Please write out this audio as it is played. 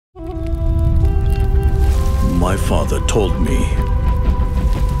My father told me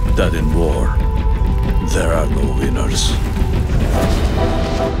that in war, there are no winners.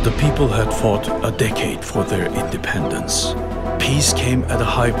 The people had fought a decade for their independence. Peace came at a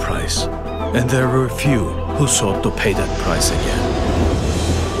high price, and there were few who sought to pay that price again.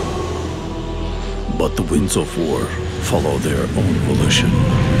 But the winds of war follow their own volition.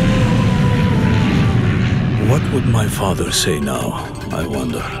 What would my father say now, I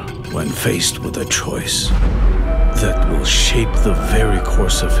wonder, when faced with a choice that will shape the very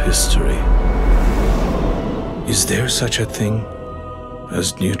course of history? Is there such a thing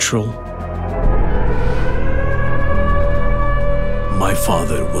as neutral? My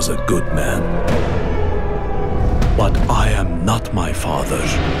father was a good man, but I am not my father.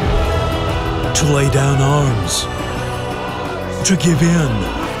 To lay down arms, to give in,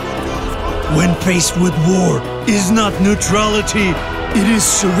 when faced with war, is not neutrality, it is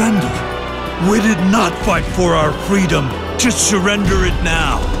surrender. We did not fight for our freedom, just surrender it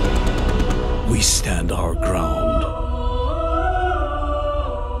now. We stand our ground.